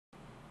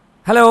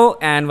Hello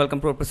and welcome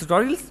to WordPress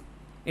tutorials.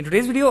 In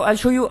today's video, I'll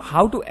show you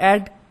how to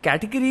add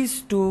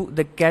categories to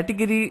the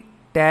category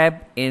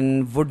tab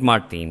in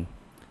Woodmart theme.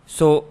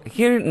 So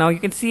here now you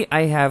can see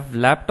I have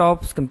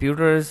laptops,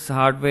 computers,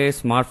 hardware,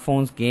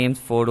 smartphones, games,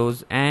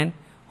 photos, and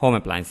home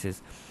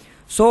appliances.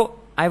 So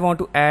I want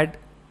to add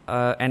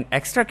an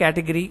extra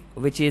category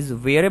which is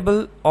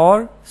wearable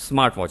or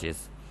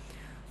smartwatches.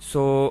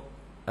 So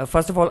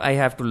first of all, I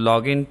have to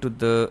log in to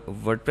the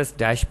WordPress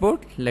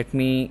dashboard. Let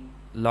me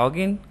log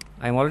in.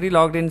 I'm already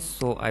logged in,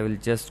 so I will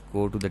just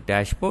go to the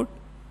dashboard,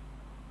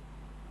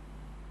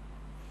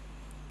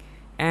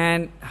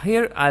 and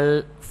here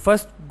I'll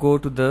first go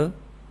to the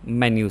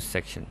menus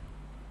section.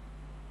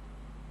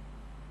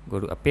 Go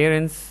to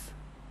appearance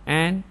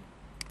and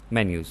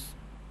menus.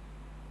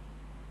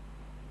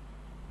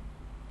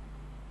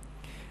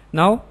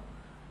 Now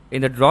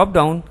in the drop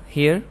down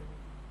here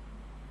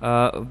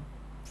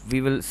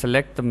we will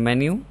select the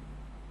menu,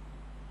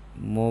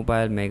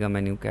 mobile mega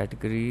menu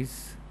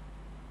categories,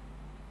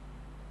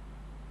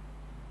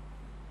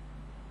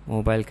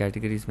 mobile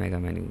categories mega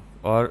menu,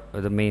 or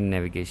the main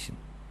navigation,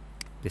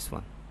 this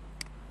one.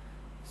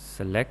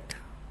 Select.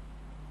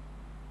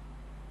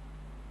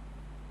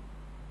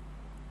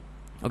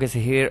 Okay, so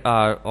here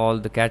are all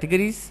the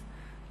categories.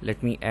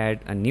 Let me add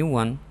a new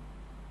one.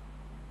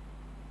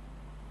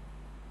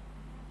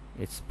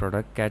 It's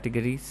product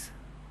categories,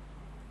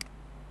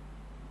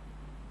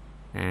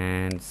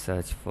 and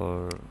search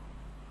for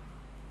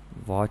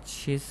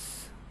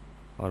watches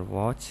or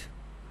watch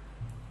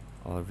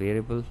or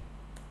wearable.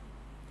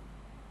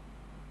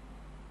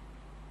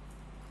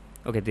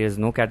 Okay, there is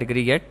no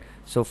category yet,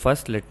 so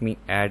first let me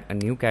add a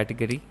new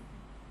category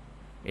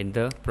in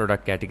the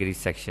product categories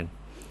section.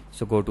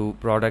 So go to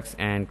products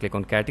and click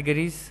on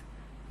categories.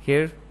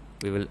 Here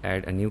we will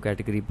add a new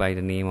category by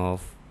the name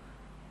of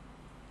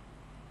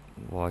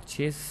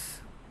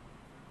watches.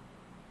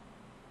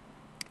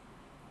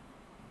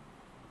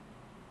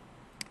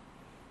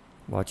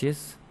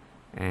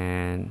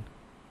 And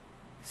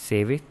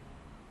save it.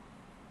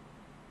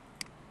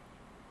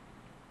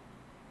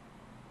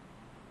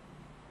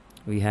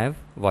 We have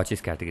watches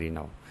category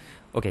now.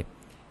 Okay,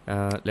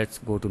 let's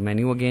go to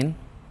menu again,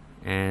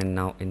 and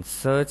now in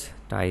search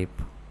type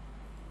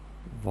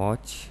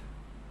watch.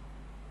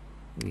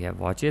 We have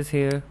watches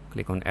here.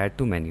 Click on add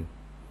to menu.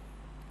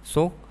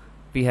 So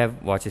we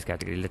have watches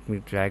category. Let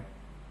me drag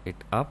it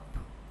up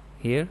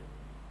here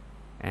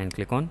and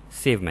click on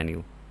save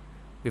menu.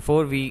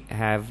 Before we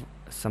have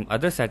some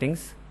other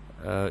settings,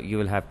 you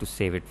will have to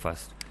save it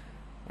first.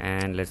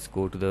 And let's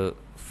go to the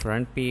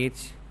front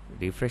page,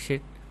 refresh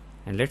it,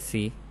 and let's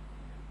see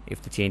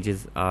if the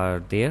changes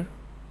are there.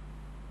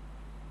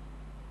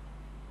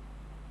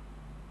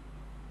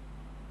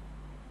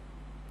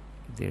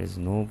 There is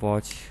no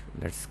watch.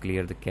 Let's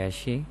clear the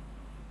cache.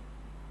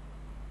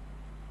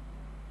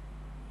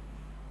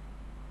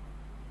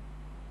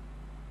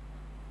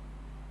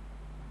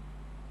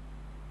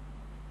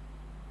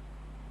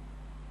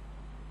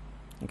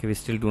 Okay, we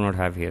still do not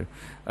have here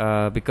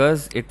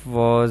because it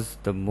was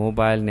the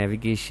mobile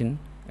navigation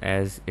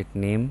as it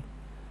named.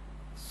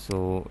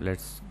 So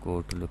let's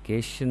go to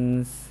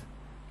locations.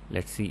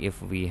 Let's see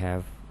if we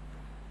have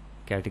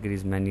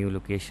categories menu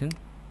location.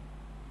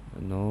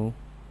 No.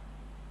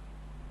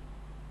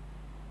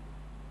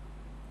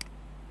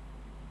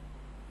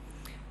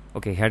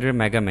 Okay, header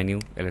mega menu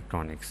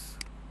electronics.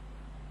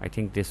 I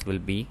think this will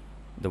be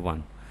the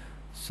one.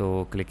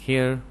 So click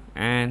here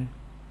and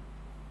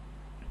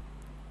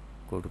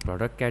go to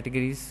product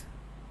categories,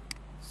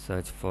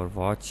 search for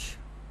watch,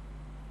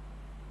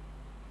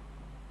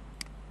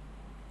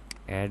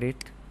 add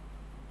it,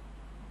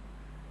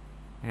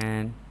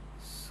 and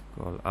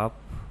scroll up.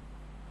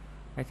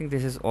 I think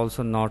this is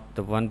also not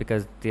the one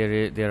because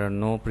there are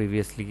no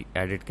previously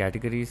added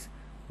categories.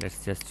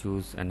 Let's just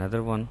choose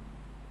another one.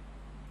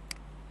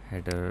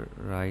 Header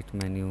right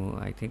menu.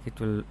 I think it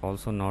will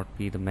also not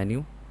be the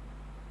menu.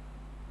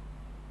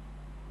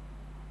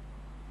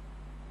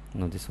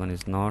 No, this one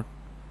is not.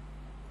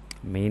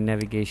 Main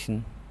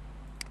navigation.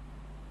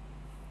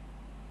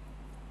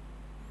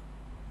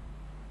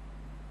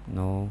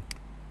 No.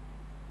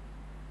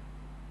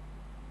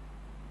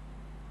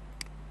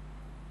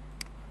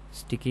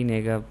 Sticky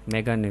mega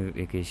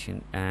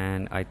navigation,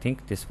 and I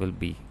think this will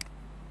be.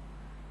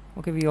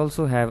 Okay, we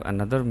also have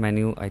another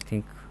menu, I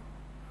think.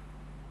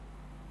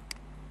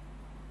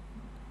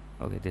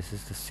 Okay, this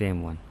is the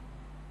same one.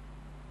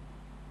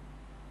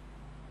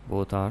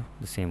 Both are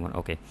the same one.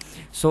 Okay,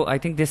 so I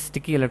think this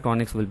sticky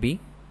electronics will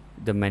be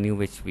the menu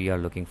which we are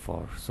looking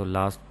for. So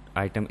last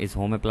item is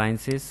home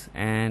appliances,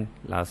 and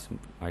last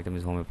item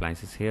is home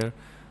appliances here.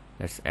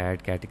 Let's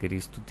add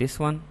categories to this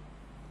one.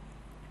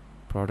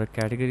 Product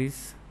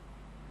categories,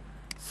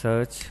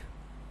 search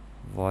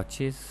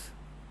watches.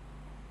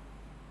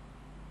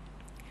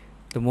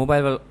 The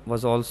mobile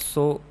was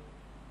also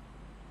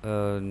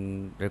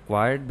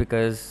required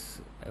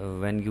because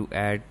when you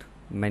add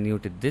menu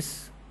to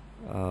this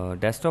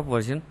desktop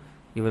version,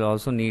 you will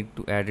also need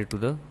to add it to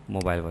the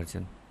mobile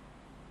version.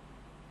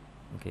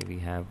 Okay, we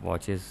have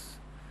watches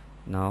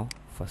now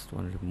first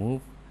one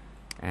remove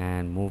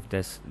and move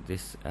this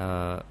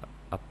up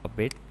a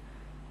bit,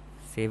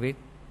 save it,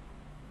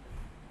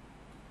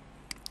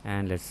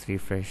 and let's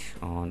refresh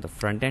on the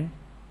front end.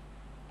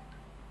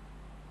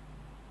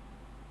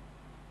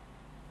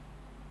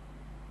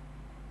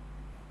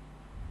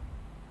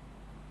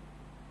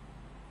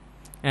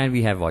 And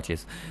we have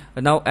watches.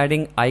 Now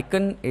adding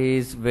icon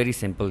is very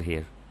simple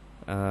here.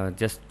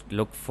 Just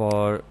look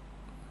for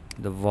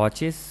the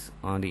watches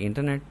on the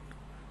internet,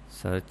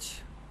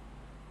 search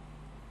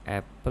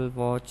Apple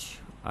Watch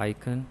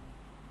icon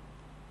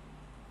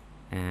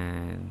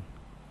and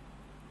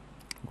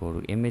go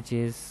to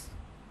images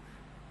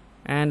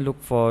and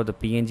look for the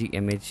PNG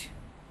image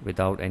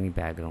without any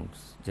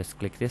backgrounds. Just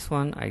click this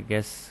one. I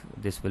guess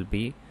this will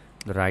be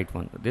the right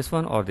one, this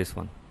one or this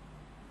one,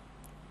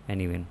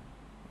 anyone.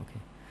 Okay,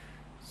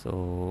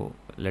 so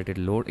let it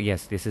load.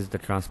 Yes, this is the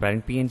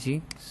transparent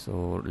PNG.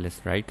 So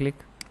let's right click,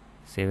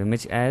 save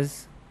image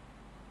as,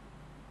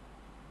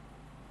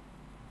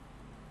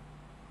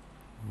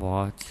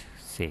 watch,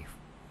 save,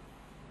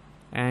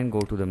 and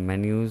go to the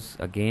menus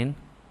again,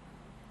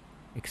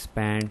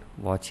 expand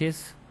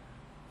watches,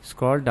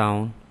 scroll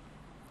down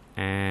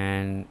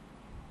and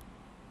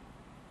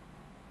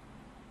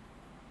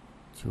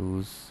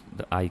choose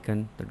the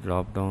icon, the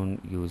drop down,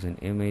 use an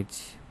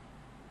image,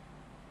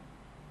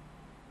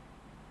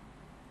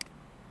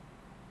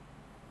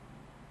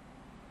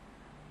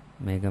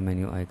 mega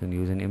menu icon,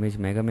 use an image,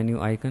 mega menu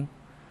icon.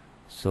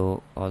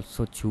 So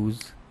also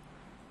choose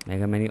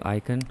mega menu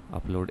icon,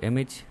 upload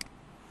image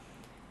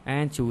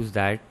and choose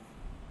that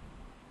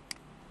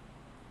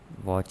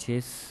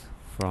watches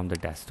from the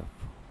desktop,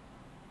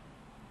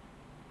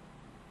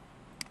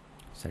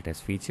 set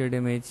as featured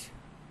image,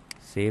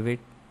 save it,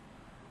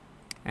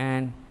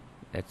 and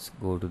let's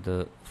go to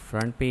the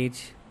front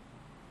page,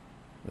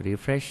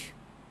 refresh,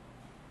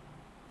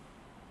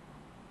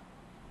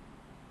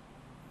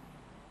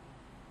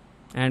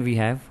 and we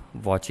have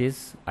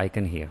watches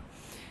icon here.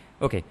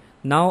 Okay,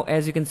 now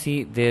as you can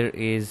see, there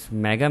is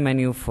mega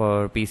menu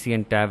for PC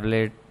and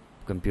tablet,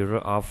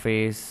 computer,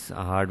 office,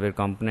 hardware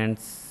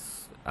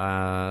components.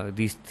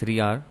 These three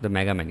are the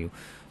mega menu.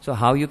 So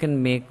how you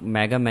can make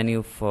mega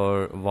menu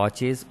for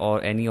watches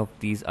or any of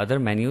these other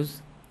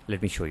menus,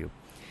 let me show you.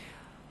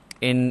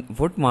 In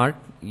Woodmart,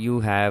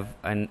 you have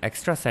an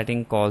extra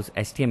setting called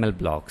HTML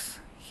blocks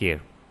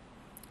here.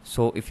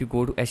 So if you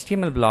go to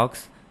HTML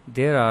blocks,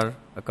 there are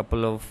a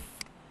couple of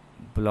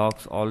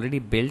blocks already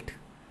built.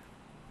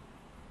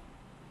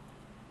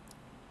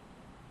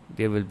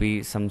 There will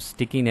be some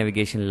sticky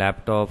navigation,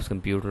 laptops,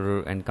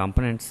 computer and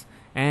components,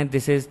 and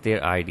this is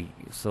their ID.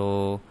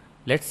 So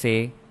let's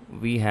say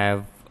we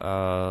have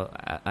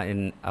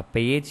in a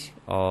page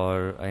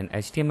or an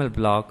HTML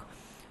block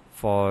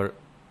for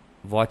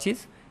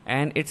watches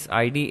and its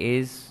ID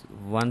is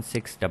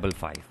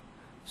 1655.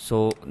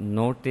 So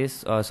note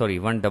this,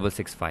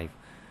 1665.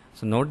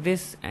 So note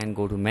this and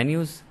go to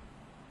menus.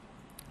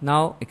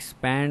 Now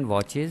expand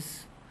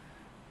watches,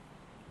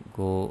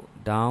 go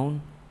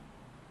down,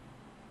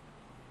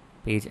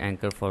 page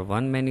anchor for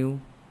one menu,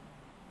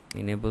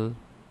 enable,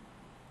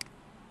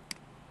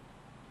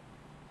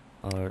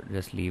 or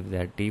just leave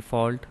that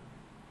default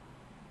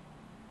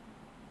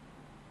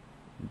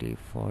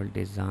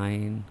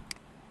design.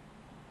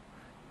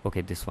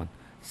 Okay, this one,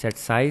 set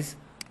size,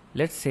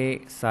 let's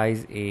say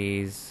size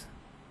is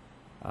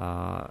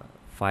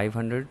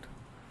 500.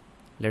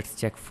 Let's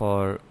check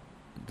for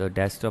the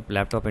desktop,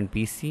 laptop and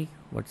PC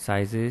what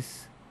size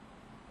is.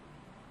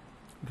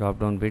 Drop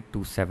down bit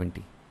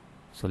 270.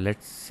 So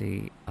let's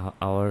say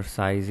our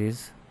size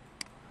is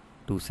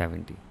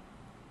 270,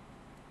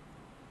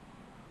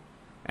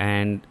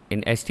 and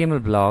in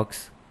HTML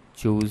blocks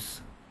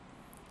choose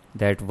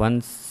that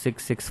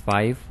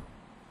 1665,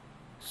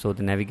 so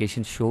the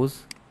navigation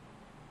shows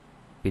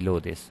below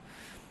this.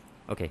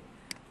 Okay,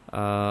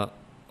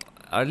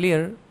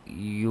 earlier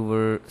you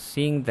were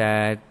seeing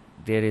that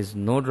there is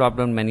no drop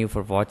down menu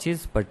for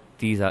watches, but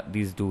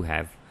these do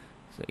have.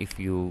 So if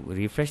you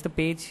refresh the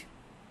page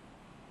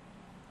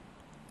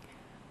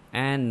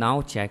and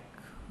now check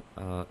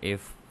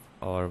if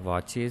our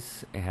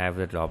watches have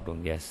the drop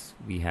down. Yes,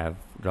 we have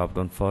drop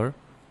down for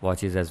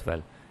watches as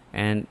well,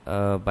 and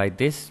by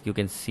this you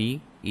can see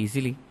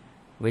easily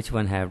which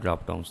one have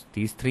drop downs,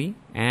 these three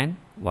and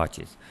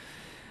watches.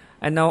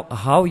 And now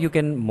how you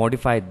can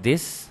modify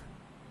this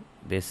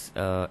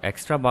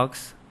extra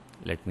box,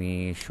 let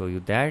me show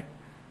you that.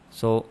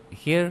 So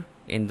here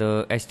in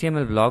the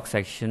HTML block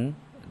section,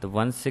 the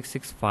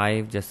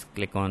 1665, just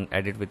click on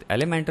edit with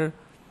Elementor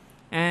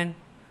and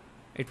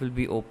it will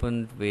be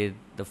opened with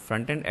the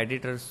front-end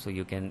editor, so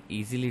you can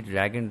easily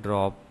drag and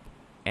drop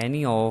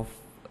any of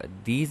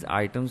these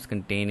items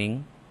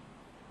containing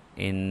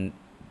in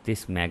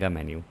this mega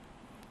menu.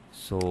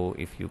 So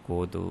if you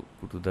go to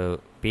the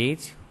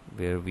page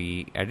where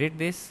we edit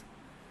this,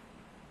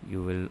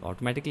 you will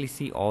automatically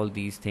see all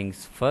these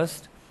things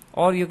first,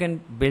 or you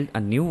can build a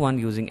new one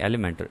using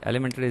Elementor.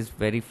 Elementor is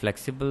very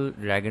flexible,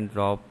 drag and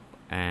drop,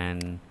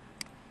 and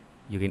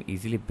you can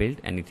easily build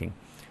anything.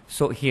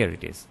 So here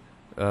it is.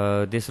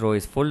 This row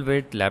is full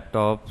width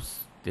laptops,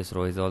 this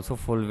row is also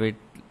full width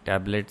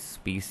tablets,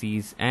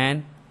 PCs,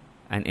 and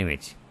an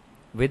image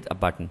with a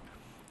button.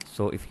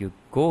 So if you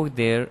go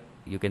there,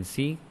 you can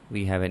see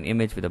we have an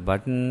image with a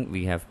button,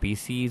 we have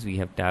PCs, we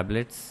have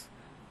tablets.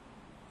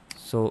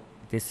 So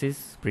this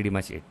is pretty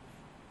much it.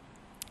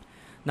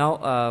 Now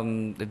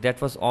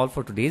that was all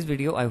for today's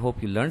video. I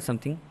hope you learned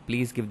something.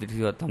 Please give this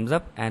video a thumbs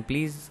up, and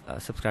please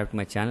subscribe to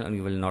my channel, and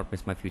you will not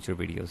miss my future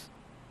videos.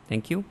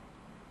 Thank you.